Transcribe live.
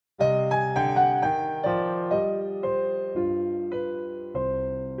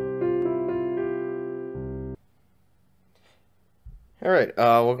Alright,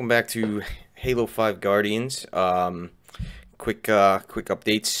 welcome back to Halo 5 Guardians. Quick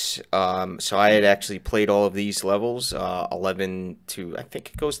updates. So I had actually played all of these levels, 11 to, I think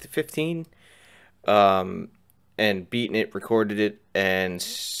it goes to 15, and beaten it, recorded it, and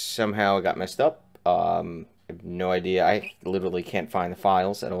somehow it got messed up. I have no idea. I literally can't find the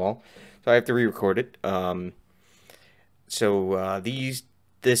files at all, so I have to re-record it.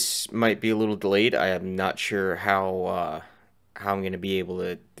 This might be a little delayed. I am not sure how I'm going to be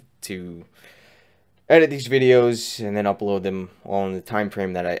able to edit these videos and then upload them all in the time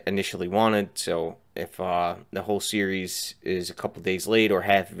frame that I initially wanted. So if the whole series is a couple days late or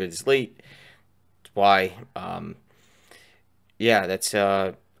half of it is late, that's why. Yeah, that's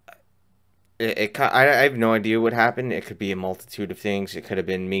I have no idea what happened. It could be a multitude of things. It could have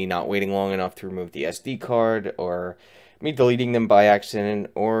been me not waiting long enough to remove the SD card, or me deleting them by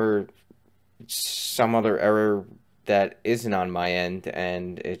accident, or some other error that isn't on my end,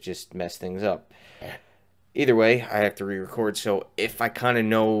 and it just messed things up. Either way, I have to re-record, so if I kind of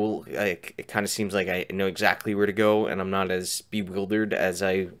know, like, it kind of seems like I know exactly where to go, and I'm not as bewildered as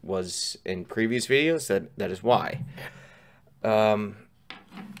I was in previous videos, that is why. Yeah,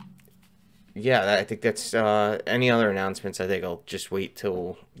 I think that's, any other announcements, I think I'll just wait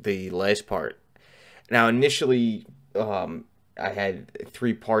till the last part. Now, initially, I had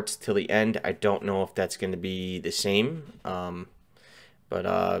 3 parts till the end. I don't know if that's going to be the same,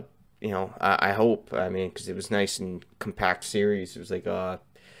 but you know, I hope. I mean, because it was nice and compact series. It was like I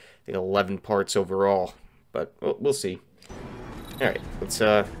think 11 parts overall, but we'll see. All right, let's.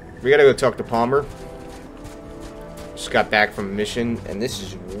 We gotta go talk to Palmer. Just got back from a mission, and this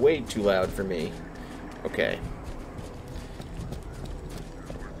is way too loud for me. Okay.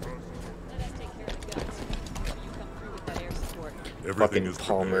 Everything is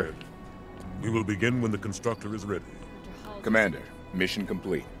Palmer. prepared. We will begin when the constructor is ready. Commander, mission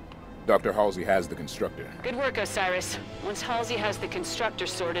complete. Dr. Halsey has the constructor. Good work, Osiris. Once Halsey has the constructor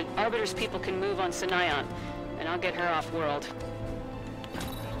sorted, Arbiter's people can move on Sinion, and I'll get her off-world.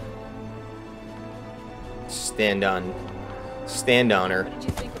 Stand on her. What did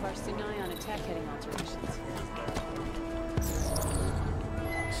you think of our Sinion attack heading alterations?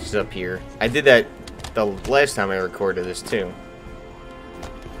 She's up here. I did that the last time I recorded this too.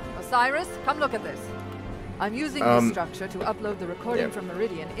 Osiris, come look at this. I'm using this structure to upload the recording from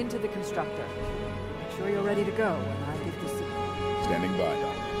Meridian into the constructor. Make sure you're ready to go when I give the signal. Standing by,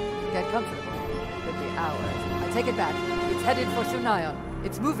 Doctor. Get comfortable. Could be hours. I take it back. It's headed for Sunion.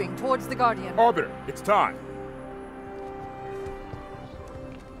 It's moving towards the Guardian. Arbiter, it's time.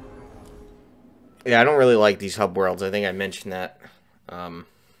 Yeah, I don't really like these hub worlds. I think I mentioned that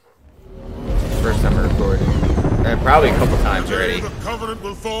first time I recorded. Probably a couple times already. The Covenant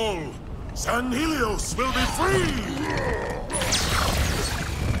will fall. San Helios will be free.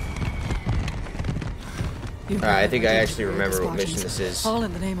 Alright, I think I actually remember what mission this is. All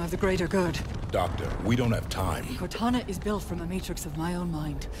in the name of the greater good. Doctor, we don't have time. Cortana is built from a matrix of my own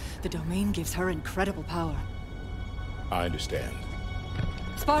mind. The domain gives her incredible power. I understand.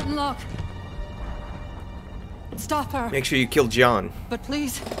 Spartan Lock! Stop her! Make sure you kill John. But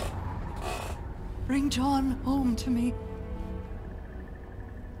please, bring John home to me.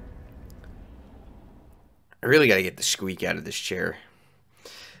 I really gotta get the squeak out of this chair.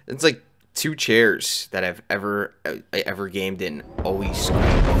 It's like 2 chairs that I've ever gamed in always squeak.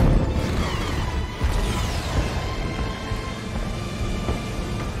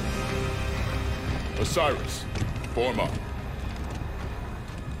 Osiris, form up.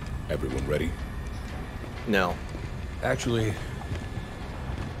 Everyone ready? No. Actually,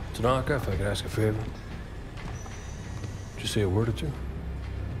 Tanaka, if I could ask a favor. Just say a word or two.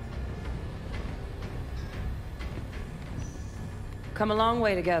 Come a long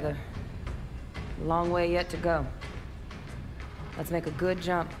way together. A long way yet to go. Let's make a good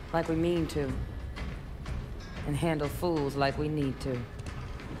jump like we mean to. And handle fools like we need to.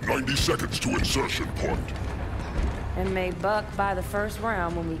 90 seconds to insertion point. And may buck by the first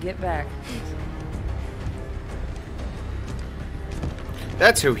round when we get back.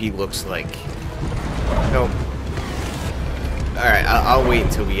 That's who he looks like. No. Alright, I'll wait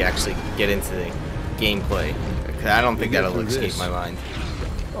until we actually get into the gameplay. I don't think that'll escape my mind.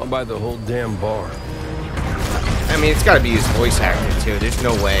 I'll buy the whole damn bar. I mean, it's got to be his voice actor too. There's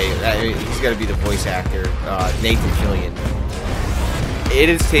no way he's got to be the voice actor, Nathan Fillion. It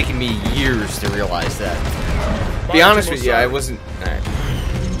has taken me years to realize that. To be honest with you, I wasn't. All right.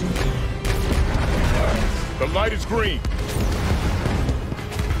 The light is green.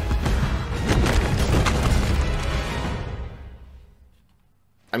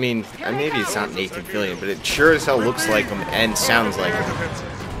 I mean, maybe it's not Nathan Fillion, but it sure as hell looks like him and sounds like him.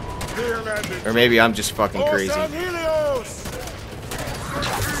 Or maybe I'm just fucking crazy.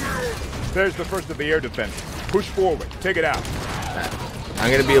 There's the first of the air defense. Push forward. Take it out.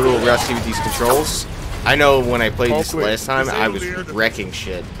 I'm gonna be a little rusty with these controls. I know when I played this last time, I was wrecking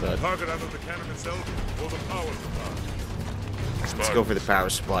shit, but let's go for the power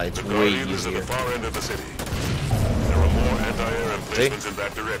supply. It's way easier. In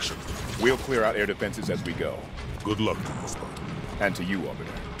that direction. We'll clear out air defenses as we go. Good luck to you, Spartan. And to you,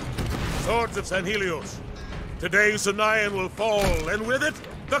 Arbiter. Swords of San Helios. Today Sunayan will fall, and with it,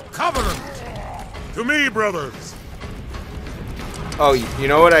 the Covenant. To me, brothers. Oh, you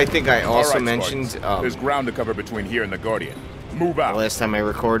know what I think I also right, mentioned? There's ground to cover between here and the Guardian. Move out. Last time I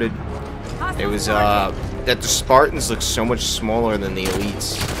recorded, it was that the Spartans look so much smaller than the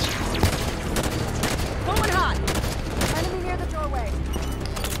elites.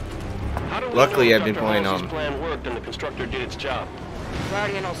 Luckily, I've been playing plan worked and the constructor did its job.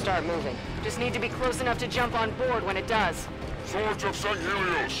 Guardian will start moving. Just need to be close enough to jump on board when it does. Swords of San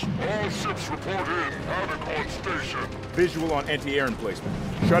Helios. All ships report in. Havoc on station. Visual on anti-air emplacement.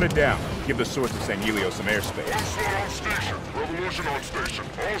 Shut it down. Give the Swords of San Helios some airspace. Onslaught on station. Revolution on station.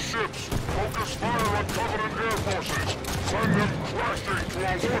 All ships. Focus fire on Covenant air forces. Send them crashing to a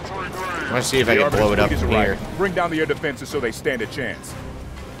watery grave. I want to see if I can blow it up from here. Bring down the air defenses so they stand a chance.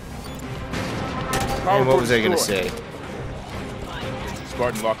 And what was I gonna say?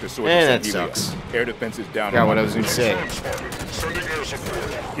 Spartan locked the Swords of San that Helios. sucks. Air defenses down. Forgot what I was gonna say. Sending air support.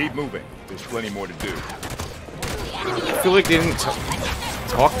 Keep moving. There's plenty more to do. I feel like they didn't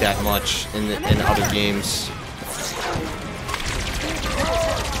talk that much in other games.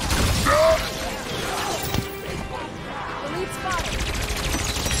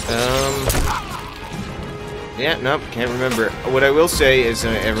 Yeah, nope, can't remember. What I will say is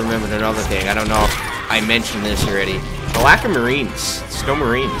I remembered another thing. I don't know if I mentioned this already. The lack of Marines. It's no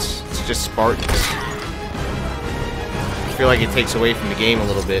Marines. It's just Spartans. I feel like it takes away from the game a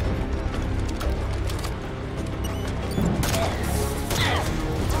little bit.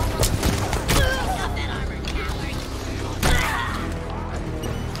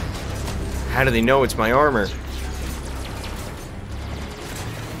 How do they know it's my armor?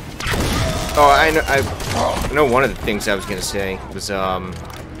 Oh, I know one of the things I was gonna say was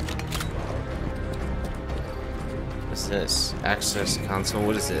what's this? Access console,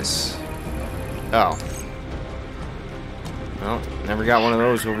 what is this? Oh. Well, never got one of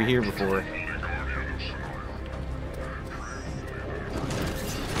those over here before.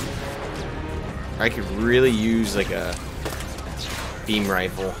 I could really use like a beam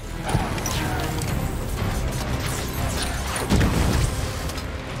rifle.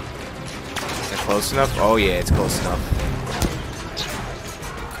 Close enough? Oh yeah, it's close enough.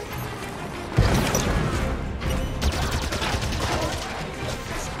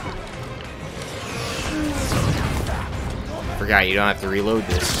 Forgot you don't have to reload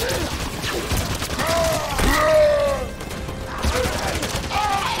this.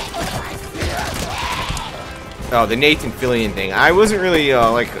 Oh, the Nathan Fillion thing. I wasn't really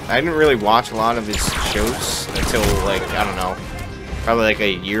I didn't really watch a lot of his shows until like I don't know, probably like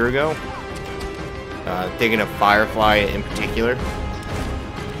a year ago. Thinking of Firefly in particular.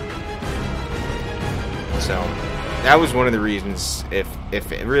 So that was one of the reasons, if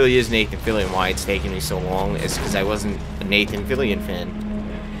it really is Nathan Fillion, why it's taking me so long, is because I wasn't a Nathan Fillion fan.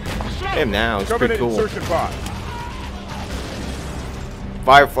 I am now. It's pretty cool.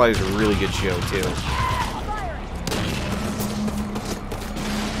 Firefly is a really good show too.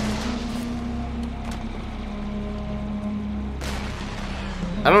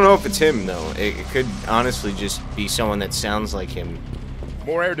 I don't know if it's him, though. It could honestly just be someone that sounds like him.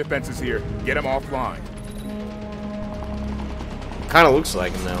 More air defenses here. Get him offline. Kind of looks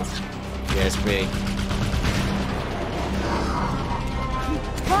like him, though. If you ask me.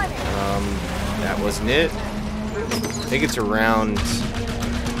 That wasn't it. I think it's around...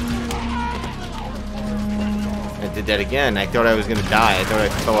 I did that again. I thought I was gonna die. I thought I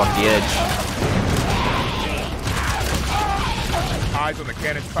fell off the edge. Eyes on the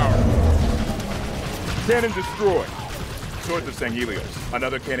cannon's power. Cannon destroyed. Swords of San Helios.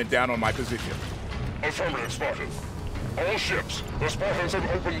 Another cannon down on my position. Affirmative, Spartan. All ships, the Spartans have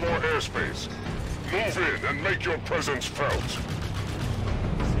opened more airspace. Move in and make your presence felt.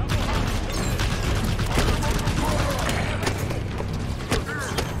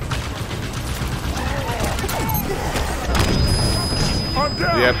 I'm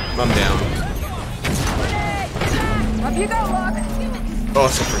down. Yep, I'm down. Up you go, Locke.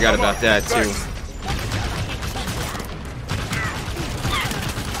 Also forgot about that, too.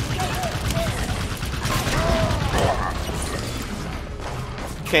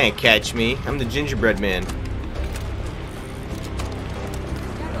 Can't catch me. I'm the gingerbread man.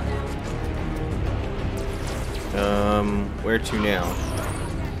 Where to now?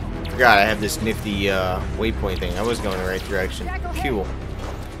 Forgot I have this nifty waypoint thing. I was going the right direction. Cool.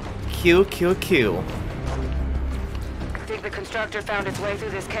 Cool. Think the constructor found its way through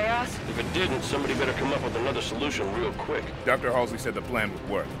this chaos? If it didn't, somebody better come up with another solution real quick. Dr. Halsey said the plan would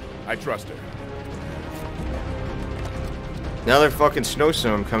work. I trust her. Another fucking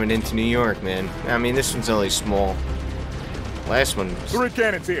snowstorm coming into New York, man. I mean, this one's only small. Last one was 3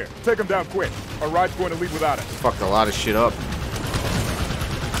 cannons here. Take them down quick. Our ride's going to leave without us. fucked a lot of shit up.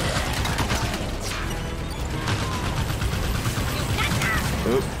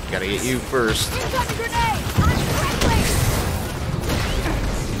 Oop, gotta get you first.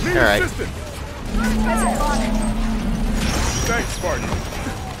 Need Alright. assistance. Thanks, Spartan.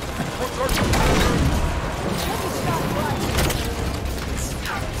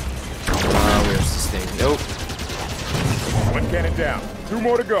 Where's this thing? Nope. 1 cannon down. 2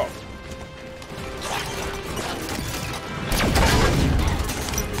 more to go.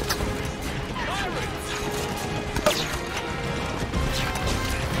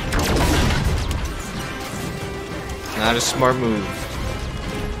 Not a smart move.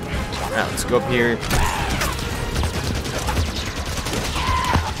 Alright, let's go up here.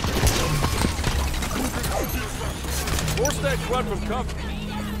 Force that club from cover.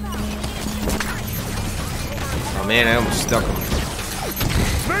 Oh man, I almost stuck him.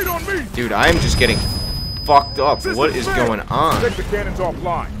 Made on me. Dude, I'm just getting fucked up. System What is failed. going on? Take the cannons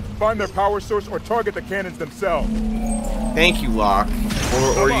offline. Find their power source or target the cannons themselves. Thank you, Locke.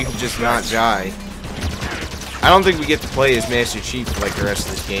 Or you can just not die. I don't think we get to play as Master Chief like the rest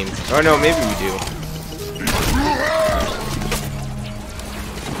of this game. Oh no, maybe we do.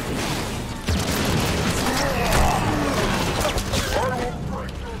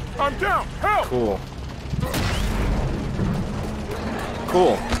 I'm down. Help! Cool.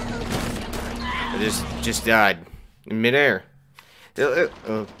 Cool. I just died in midair.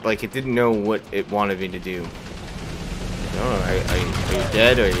 Like it didn't know what it wanted me to do. Oh, are you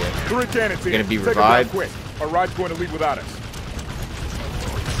dead? Or are you 3 cannons here. gonna be Take 'em down revived? quick. Our ride's going to leave without us.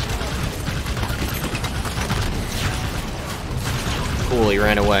 Cool, he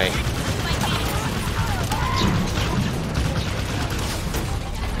ran away.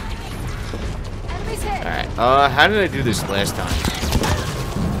 Alright, how did I do this last time?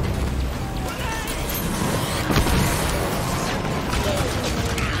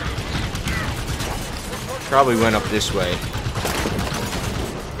 Probably went up this way.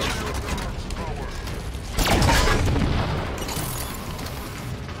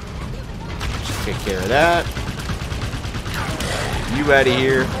 Just take care of that. You out of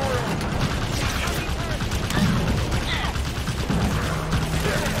here.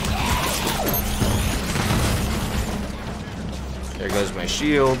 There goes my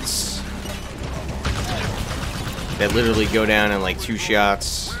shields. They literally go down in like 2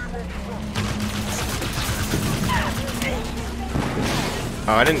 shots.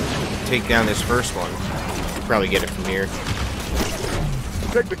 Oh, I didn't take down this first one. Could probably get it from here.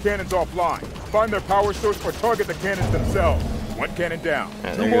 Take the cannons offline. Find their power source or target the cannons themselves. 1 cannon down.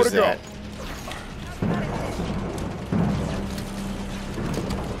 Right, 2 there more goes to go. that.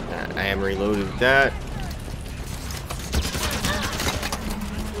 I am reloaded with that.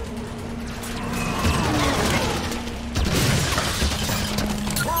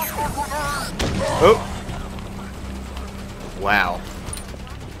 Oh! Wow.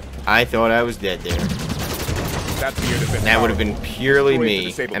 I thought I was dead there. That's the unit And that would have been purely Destroy the me,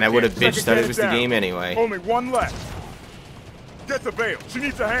 disabled and I would have cannon. bitched that it Second was the cannon game down. anyway. Only 1 left. Get the veil. She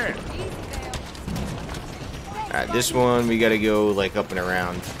needs a hand. Alright, this one we gotta go like up and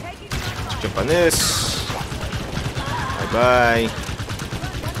around. Jump on this. Bye bye.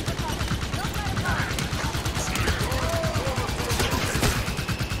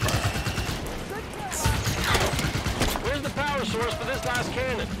 Where's the power source for this last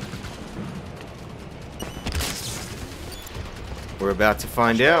cannon? We're about to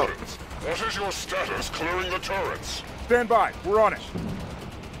find out. What is your status clearing the turrets? Stand by. We're on it.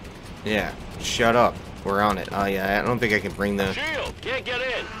 Yeah, shut up. We're on it. Oh yeah, I don't think I can bring the... Shield, can't get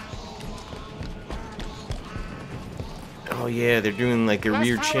in. Oh yeah, they're doing like a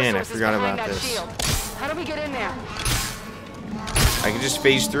rear chin. I forgot about that this. shield. How do we get in there? I can just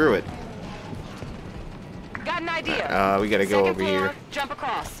phase through it. Got an idea. We gotta go Second over floor, here. Jump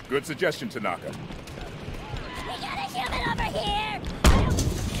across. Good suggestion, Tanaka.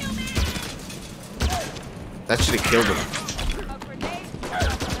 That should have killed him.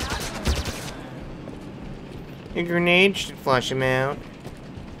 A grenade should flush him out.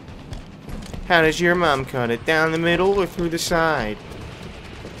 How does your mom cut it? Down the middle or through the side?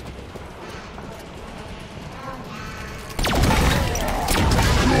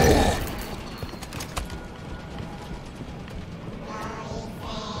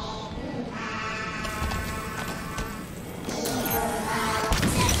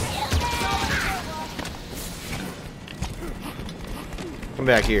 Come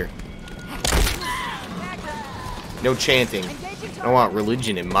back here. No chanting. I don't want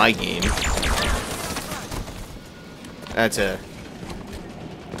religion in my game. That's a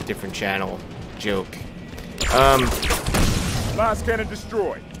different channel joke. Last cannon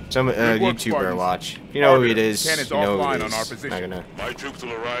destroyed. Some YouTuber I watch. You know who it is. You know who it is. Not gonna. My troops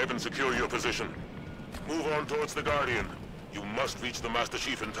will arrive and secure your position. Move on towards the Guardian. You must reach the Master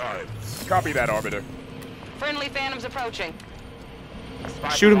Chief in time. Copy that, Arbiter. Friendly Phantoms approaching.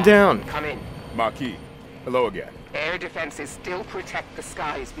 Shoot him down. Come in. Marquis, hello again. Air defenses still protect the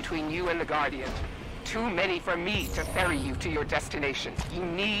skies between you and the Guardian. Too many for me to ferry you to your destination. You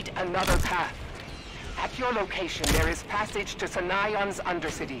need another path. At your location, there is passage to Sanayon's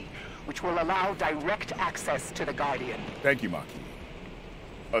Undercity, which will allow direct access to the Guardian. Thank you, Marquis.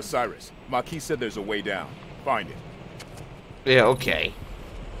 Osiris, Marquis said there's a way down. Find it. Yeah, okay.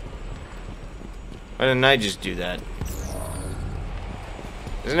 Why didn't I just do that?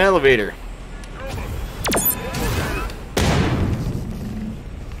 There's an elevator.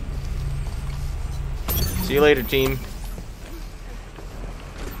 See you later, team.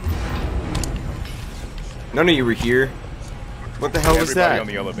 None of you were here. What the hell was Everybody that? on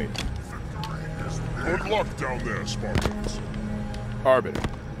the elevator. Good luck down there, Spartans. Arbiter,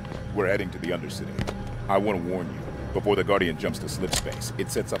 we're heading to the Undercity. I want to warn you. Before the Guardian jumps to slip space,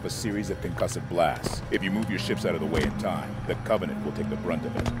 it sets up a series of concussive blasts. If you move your ships out of the way in time, the Covenant will take the brunt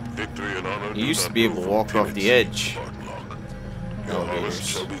of it. Victory and honor. You used to be able to walk off the edge. Your harvest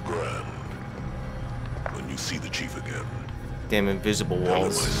shall be grand. When you see the Chief again, Damn invisible tell him I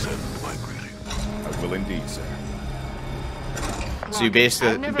walls. send my greeting. I will indeed, sir. So you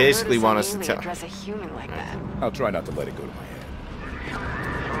basically want us to tell. Address a human like that. I'll try not to let it go to my head.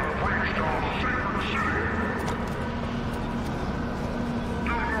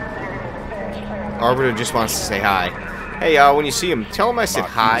 Arbiter just wants to say hi. Hey, y'all, when you see him, tell him I said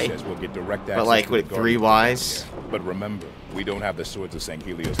Marquis hi. says we'll get direct But access like to with the 3 Guardian. Ys. But remember, we don't have the swords of St.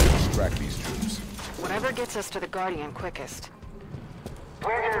 Helios to distract these troops. Whatever gets us to the Guardian quickest.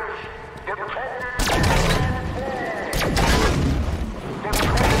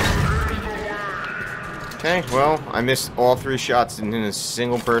 Okay, well, I missed all 3 shots and in a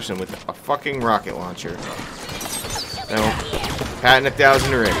single person with a fucking rocket launcher. No, patting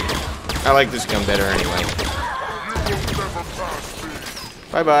 1,000 already. I like this gun better anyway.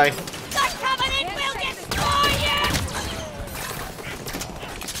 Bye bye. The Covenant will destroy you!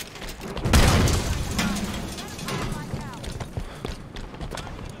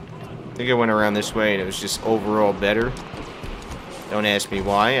 I think I went around this way and it was just overall better. Don't ask me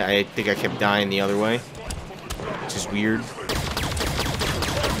why. I think I kept dying the other way, which is weird.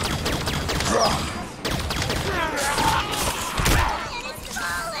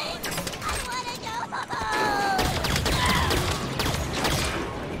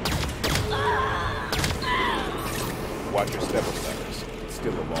 Watch your step, Osiris. It's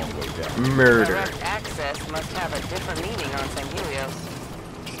still a long way down. Murder. Direct access must have a different meaning on St. Helios.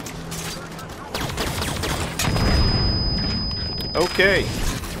 Okay.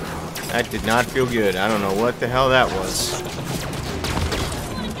 That did not feel good. I don't know what the hell that was.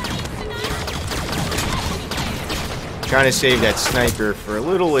 Trying to save that sniper for a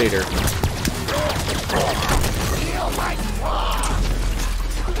little later.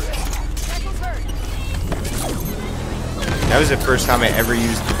 That was the first time I ever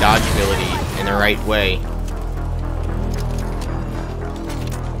used the dodge ability in the right way.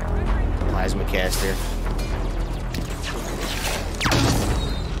 Plasma caster.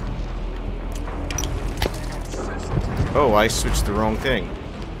 Oh, I switched the wrong thing.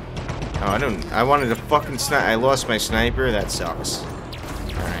 Oh, I wanted to fucking snipe. I lost my sniper. That sucks.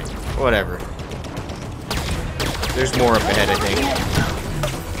 Alright, whatever. There's more up ahead, I think.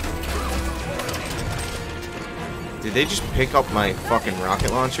 Did they just pick up my fucking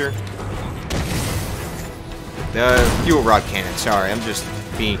rocket launcher? The fuel rod cannon. Sorry, I'm just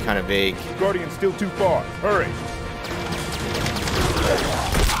being kind of vague. Guardian's still too far. Hurry!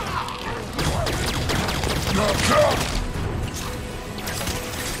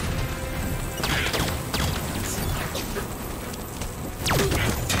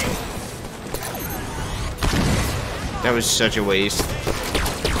 That was such a waste.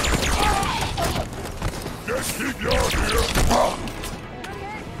 Just keep your ear.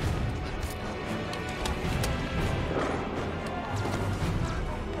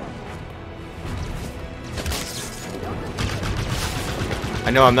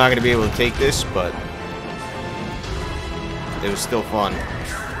 I know I'm not going to be able to take this, but it was still fun.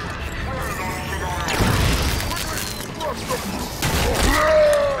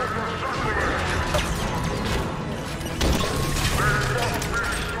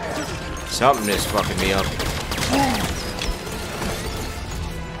 Something is fucking me up.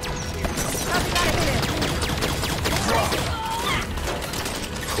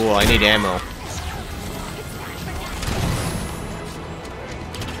 Cool, I need ammo.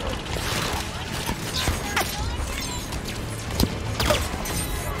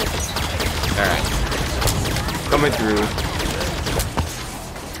 Alright. Coming through.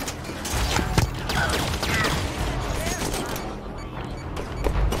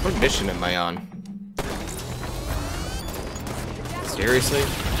 What mission am I on? Seriously?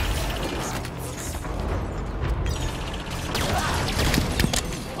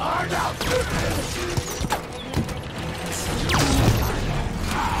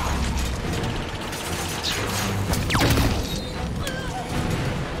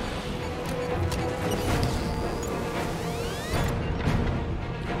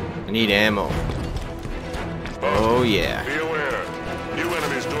 I need ammo. Oh yeah. Be aware. New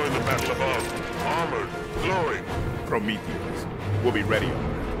enemies join the battle above. Armored, glowing. Prometheus. We'll be ready.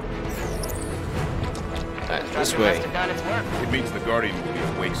 This way. It means the Guardian will be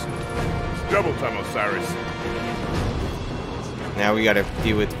awake soon. It's double time, Osiris. Now we gotta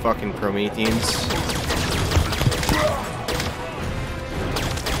deal with fucking Prometheans.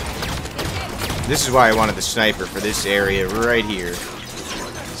 This is why I wanted the sniper for this area right here.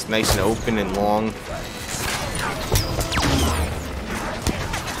 It's nice and open and long.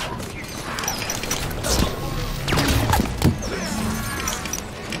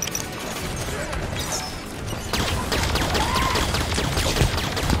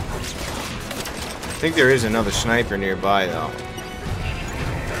 I think there is another sniper nearby, though.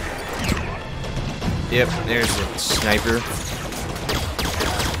 Yep, there's a sniper.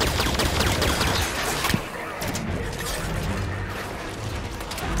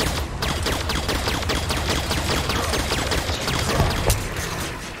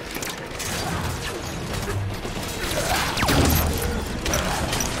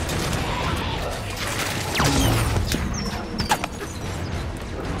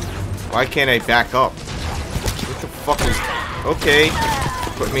 Why can't I back up? What the fuck is... Okay.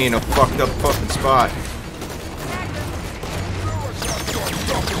 Put me in a fucked up fucking spot.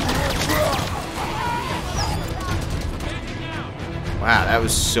 Wow, that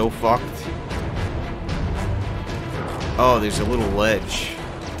was so fucked. Oh, there's a little ledge.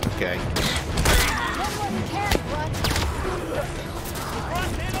 Okay.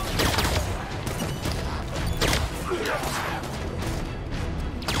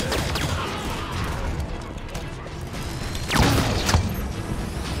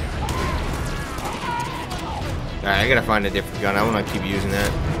 Alright, I gotta find a different gun. I wanna keep using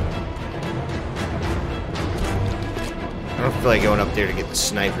that. I don't feel like going up there to get the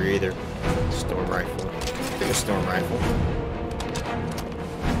sniper either. Storm rifle. Take a storm rifle.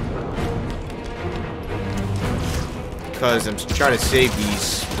 Because I'm trying to save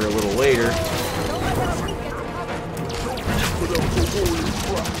these for a little later.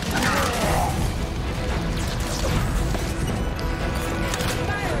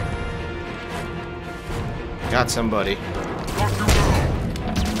 Got somebody.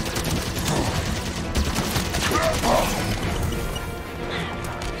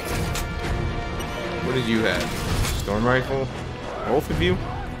 What did you have? Storm rifle? Both of you?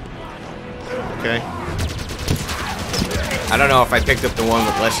 Okay. I don't know if I picked up the one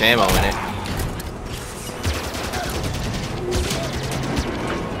with less ammo in it.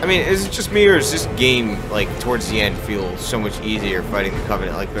 I mean, is it just me, or is this game, like, towards the end feel so much easier fighting the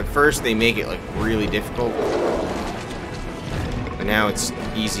Covenant? Like, at first they make it, like, really difficult. But now it's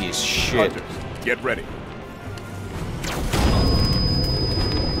easy as shit. Hunters, get ready.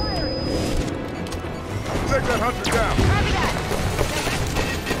 Take that hunter down.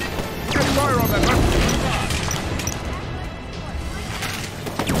 Get fire on that hunter.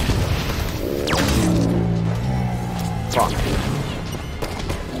 Fuck.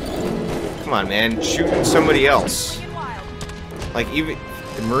 Come on, man. Shoot somebody else. Like, even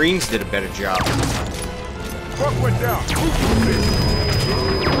the Marines did a better job. Truck went down.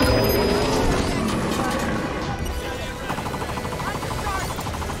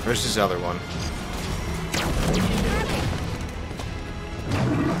 Where's this other one?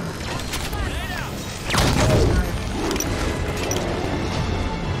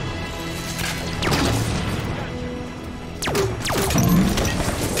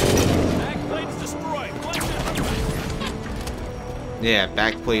 Yeah,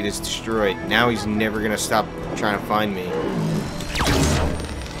 backplate is destroyed. Now he's never gonna stop trying to find me.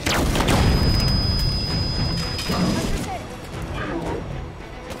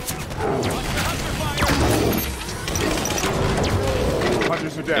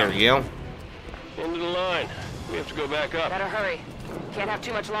 Hunters are down. There we go. End of the line. We have to go back up. Better hurry. Can't have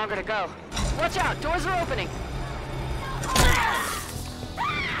too much longer to go. Watch out, doors are opening.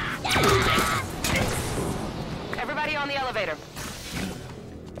 Everybody on the elevator.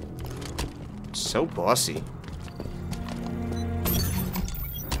 So bossy.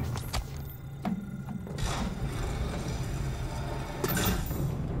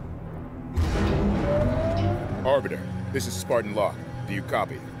 Arbiter, this is Spartan Locke. Do you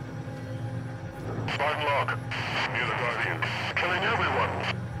copy? Spartan Locke. Near the Guardian. Killing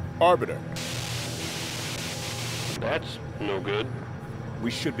everyone. Arbiter, That's no good. we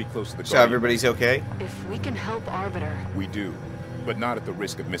should be close to the So Guardian. everybody's okay? If we can help Arbiter. We do, but not at the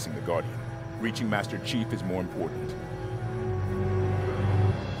risk of missing the Guardian. Reaching Master Chief is more important.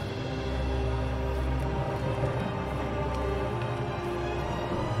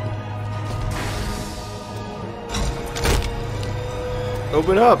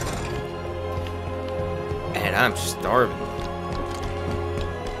 Open up! Man, I'm starving.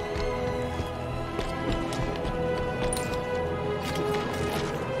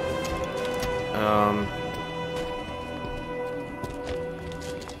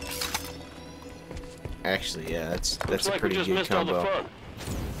 Actually, yeah, that's Looks a like we pretty just good missed all the combo.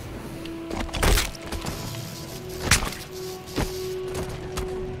 fun.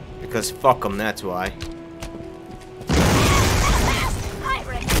 Because fuck them, that's why.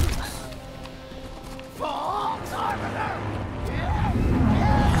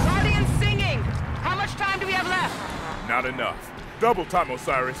 Guardian singing! How much time do we have left? Not enough. Double time,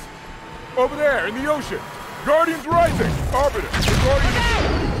 Osiris. Over there, in the ocean. Guardians rising! Arbiter, the Guardian is...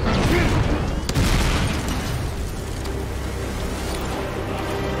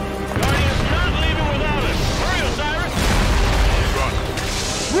 Guardian's not leaving without us. Hurry, Osiris!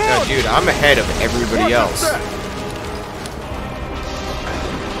 Run! No, dude, I'm ahead of everybody else.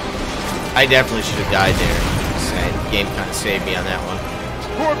 I definitely should have died there. The game kind of saved me on that one.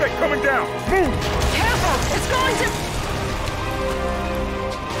 Corvette coming down! Move! Careful! It's going to...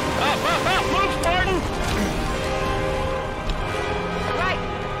 Up! Move, Spartan! Right!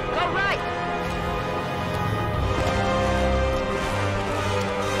 Go right!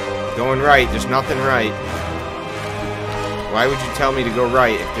 Going right, there's nothing right. Why would you tell me to go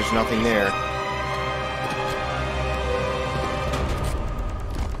right if there's nothing there?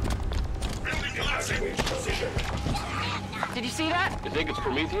 Did you see that? You think it's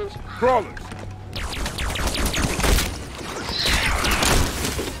Prometheans? Crawlers!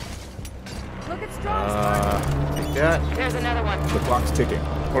 Look at Strong's Like that. There's another one. The clock's ticking.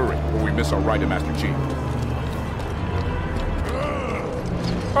 Hurry, or we miss our ride to Master Chief.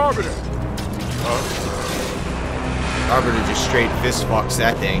 Arbiter! Arbiter just straight fist fucks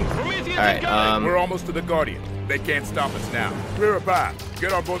that thing. Alright, We're almost to the Guardian. They can't stop us now. Clear a path.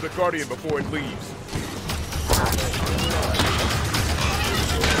 Get on board the Guardian before it leaves.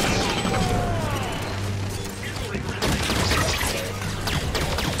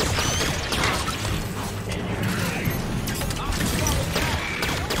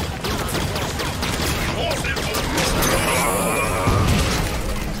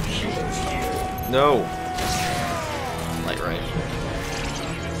 no. Light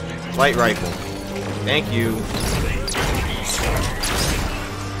rifle. Light rifle. Thank you.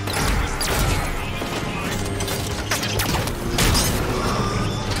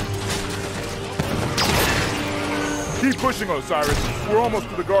 Keep pushing, Osiris. We're almost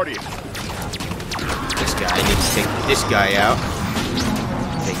to the Guardian. This guy, I need to take this guy out.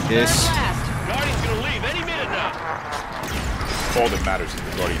 Take this. Guardian's gonna leave any minute now. All that matters is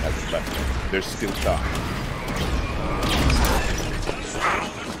the Guardian hasn't left yet. There's still time.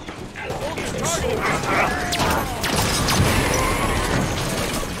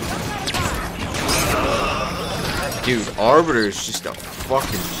 Dude, Arbiter is just a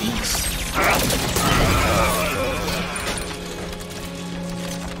fucking beast.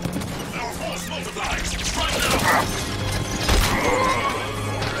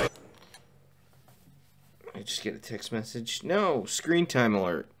 I just get a text message. No, screen time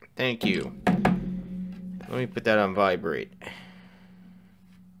alert. Thank you. Let me put that on vibrate.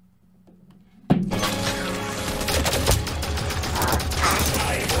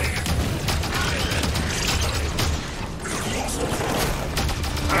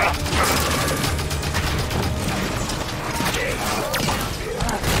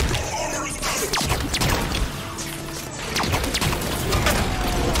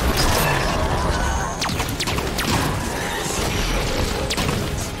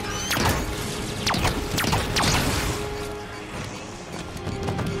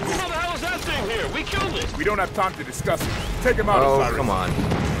 here. We killed it. We don't have time to discuss it. Take him out, Oh, Osiris. come on.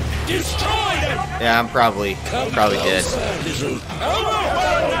 Destroy them. Yeah, I'm probably dead.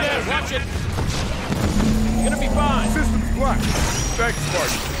 Watch it. You're gonna be fine. Systems black. Thanks,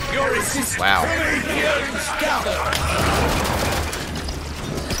 Spartan. Your resistance. Wow.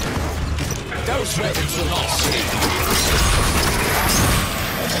 Those weapons will not see.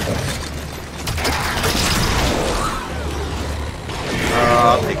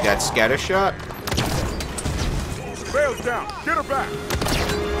 I'll take that scatter shot. Rails down. Get her back.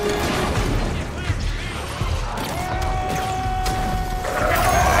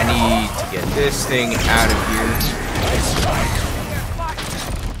 I need to get this thing out of here.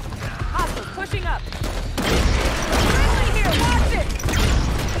 Hostiles pushing up. Friendly here, watch it.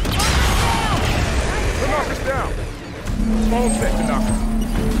 The knocker's down. Small set to knocker.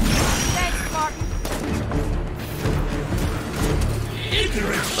 Thanks, Spartan.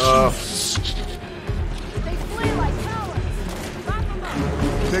 They flee like cowards. Knock them up.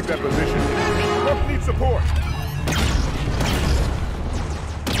 Take that position. Ruff needs support.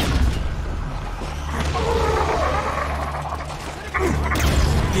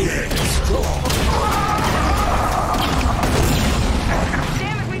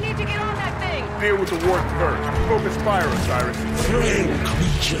 Damn it, we need to get on that thing. Deal with the ward first. Focus fire, Osiris. Frail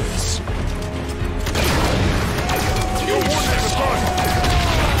creatures. Your ward is done.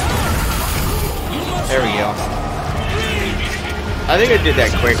 There we go. I think I did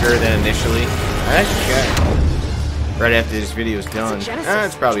that quicker than initially. I actually got it. Right after this video is done.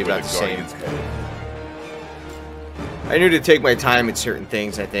 It's probably about the same. I knew to take my time at certain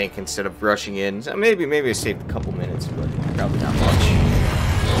things, I think, instead of rushing in. So maybe I saved a couple minutes, but probably not much.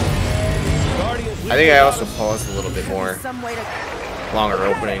 I think I also paused a little bit more. Longer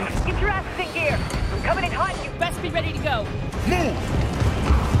opening. Get your asses in gear. I'm coming in hot. You best be ready to go.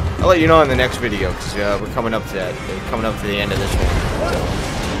 I'll let you know in the next video, because we're coming up to that. We're coming up to the end of this one.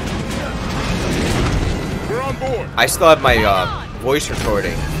 We're on board. I still have my voice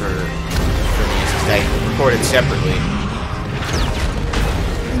recording for these. I recorded separately.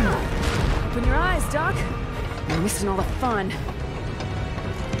 Open your eyes, Doc. You're missing all the fun.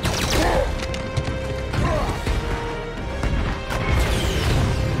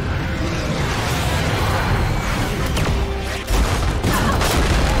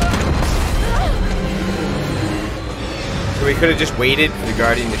 So we could have just waited for the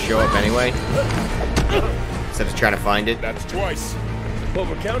Guardian to show up anyway, instead of trying to find it. That's twice. What,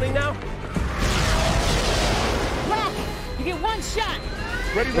 we're counting now? Black, you get one shot.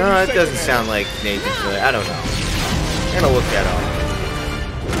 Ready when No, you it say doesn't command. sound like Nathan Fillion. I don't know. I'm gonna look that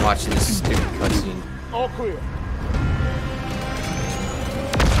up. Watching this stupid cutscene. All clear.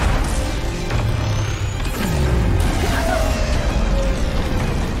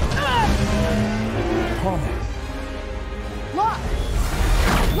 Lock. Lock.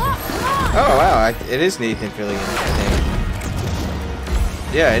 Lock. Oh wow, it is Nathan Fillion, I think.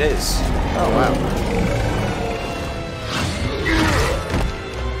 Yeah, it is. Oh wow.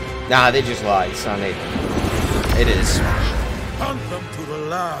 Nah, they just lied. It's not Nathan. It is. Hunt them to the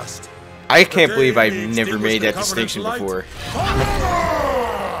last. I can't believe I never made that distinction before.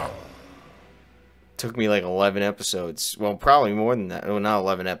 Took me like 11 episodes. Well, probably more than that. Well, not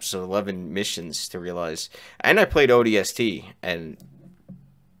 11 episodes, 11 missions to realize. And I played ODST, and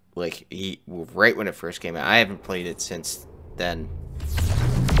like right when it first came out. I haven't played it since then.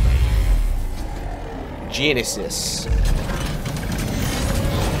 Genesis.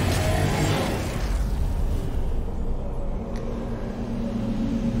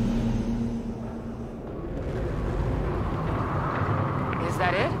 Is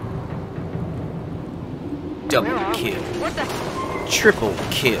that it? Double Where are we? kill. What the? Triple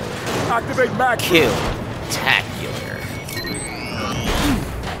kill. Activate mag. Kill. Tacular.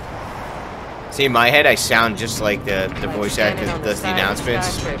 See, in my head, I sound just like the voice actor that does the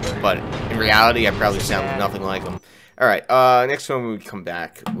announcements, but in reality, I probably sound nothing like him. Alright, next time we come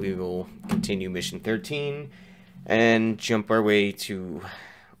back, we will continue Mission 13 and jump our way to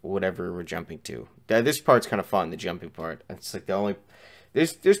whatever we're jumping to. This part's kind of fun, the jumping part. It's like the only...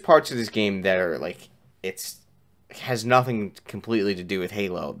 There's parts of this game that are like... It has nothing completely to do with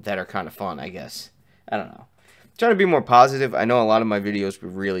Halo that are kind of fun, I guess. I don't know. Trying to be more positive. I know a lot of my videos were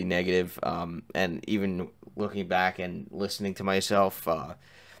really negative, and even looking back and listening to myself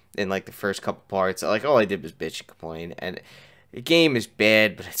in like the first couple parts, like all I did was bitch and complain. And the game is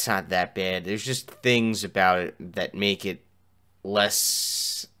bad, but it's not that bad. There's just things about it that make it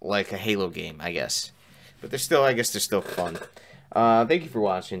less like a Halo game, I guess. But they're still, I guess, they're still fun. Thank you for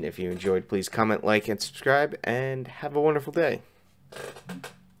watching. If you enjoyed, please comment, like, and subscribe, and have a wonderful day.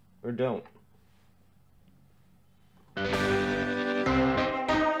 Or don't.